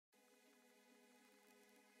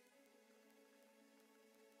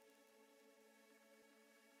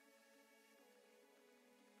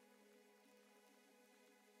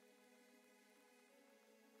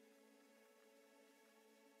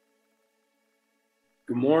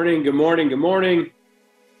Good morning, good morning, good morning.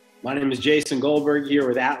 My name is Jason Goldberg here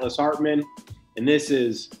with Atlas Hartmann, and this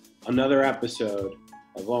is another episode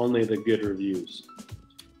of Only the Good Reviews.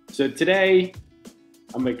 So today,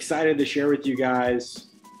 I'm excited to share with you guys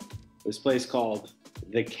this place called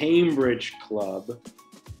the Cambridge Club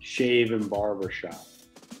Shave and Barbershop.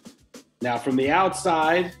 Now, from the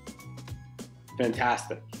outside,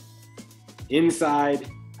 fantastic. Inside,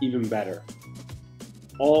 even better.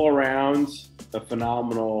 All around, a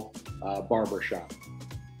phenomenal barbershop.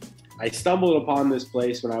 I stumbled upon this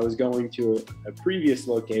place when I was going to a previous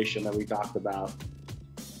location that we talked about,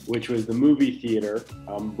 which was the movie theater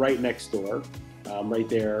right next door, right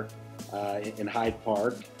there in Hyde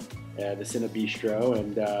Park, the Cine Bistro.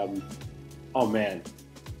 And oh man,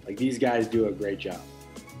 like these guys do a great job.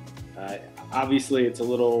 Obviously, it's a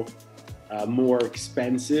little more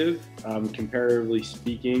expensive, comparatively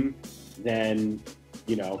speaking, than,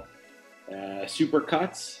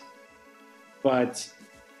 Supercuts, but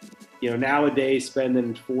nowadays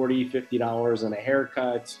spending $40, $50 on a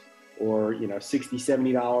haircut, or $60,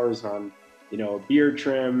 $70 on a beard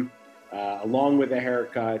trim, along with a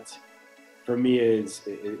haircut, for me is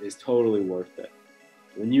totally worth it.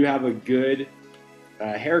 When you have a good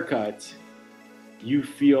haircut, you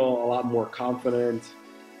feel a lot more confident.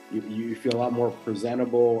 You feel a lot more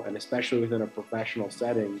presentable, and especially within a professional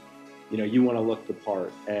setting, you want to look the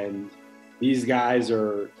part. And these guys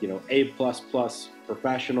are, A++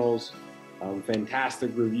 professionals, fantastic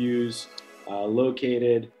reviews,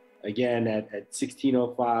 located again at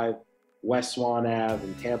 1605 West Swann Ave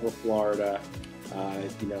in Tampa, Florida.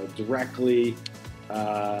 Directly,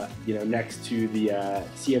 next to the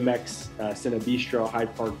CMX Cine Bistro,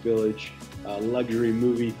 Hyde Park Village, luxury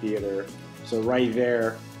movie theater. So right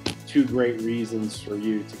there, two great reasons for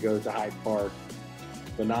you to go to Hyde Park.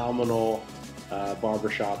 Phenomenal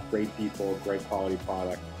barbershop, great people, great quality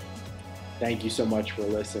product. Thank you so much for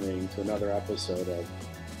listening to another episode of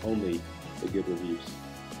Only the Good Reviews.